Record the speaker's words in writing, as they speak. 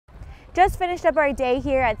Just finished up our day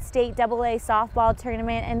here at State AA softball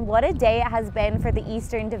tournament, and what a day it has been for the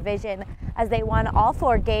Eastern Division as they won all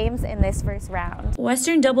 4 games in this first round.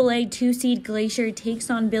 Western AA 2-seed Glacier takes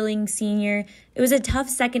on Billings Senior. It was a tough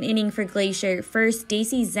second inning for Glacier. First,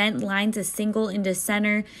 Daisy Zent lines a single into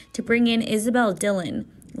center to bring in Isabel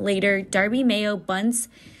Dillon. Later, Darby Mayo bunts.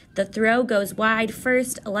 The throw goes wide.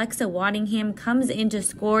 First, Alexa Waddingham comes in to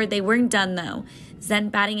score. They weren't done, though.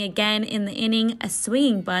 Zent batting again in the inning. A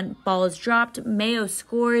swinging bunt. Ball is dropped. Mayo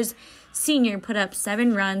scores. Senior put up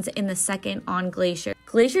 7 runs in the second on Glacier.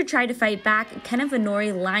 Glacier tried to fight back. Kenna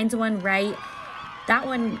Venori lines one right. That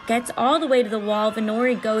one gets all the way to the wall.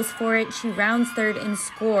 Venori goes for it. She rounds third and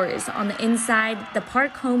scores. On the inside, the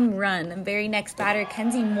park home run. The very next batter,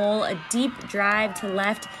 Kenzie Mole, a deep drive to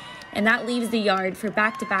left, and that leaves the yard for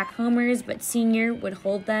back-to-back homers, but Senior would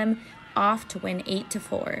hold them off to win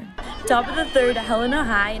 8-4. Top of the third, Helena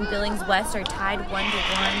High and Billings West are tied 1-1.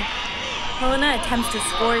 Helena attempts to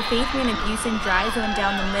score. Faith Manabusen drives one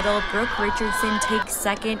down the middle. Brooke Richardson takes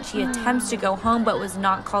second. She attempts to go home but was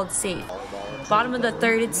not called safe. Bottom of the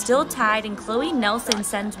third, it's still tied, and Chloe Nelson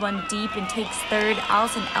sends one deep and takes third.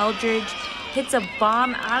 Allison Eldridge hits a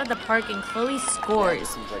bomb out of the park, and Chloe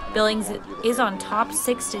scores. Billings is on top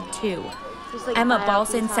 6-2. Emma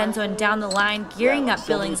Balson sends one down the line, gearing up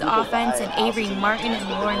Billings offense, and Avery Martin and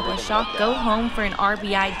Lauren Blashock go home for an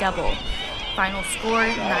RBI double. Final score,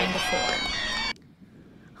 9-4.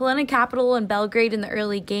 Helena Capital and Belgrade in the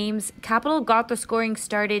early games. Capital got the scoring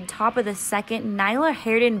started. Top of the second, Nyla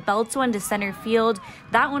Herden belts one to center field.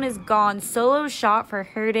 That one is gone. Solo shot for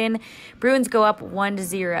Herden. Bruins go up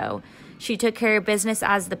 1-0. She took care of business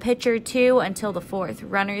as the pitcher, too, until the fourth.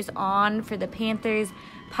 Runners on for the Panthers.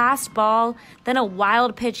 Passed ball. Then a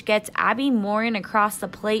wild pitch gets Abby Morin across the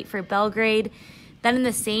plate for Belgrade. Then in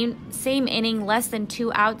the same inning, less than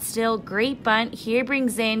 2 outs still, great bunt. Here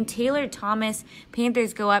brings in Taylor Thomas.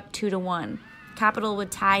 Panthers go up 2-1. Capital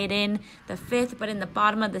would tie it in the 5th, but in the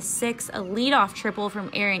bottom of the 6th, a leadoff triple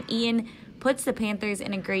from Erin Eaton puts the Panthers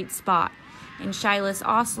in a great spot. And Shilas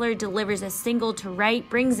Osler delivers a single to right,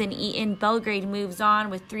 brings in Eaton. Belgrade moves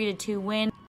on with 3-2 win.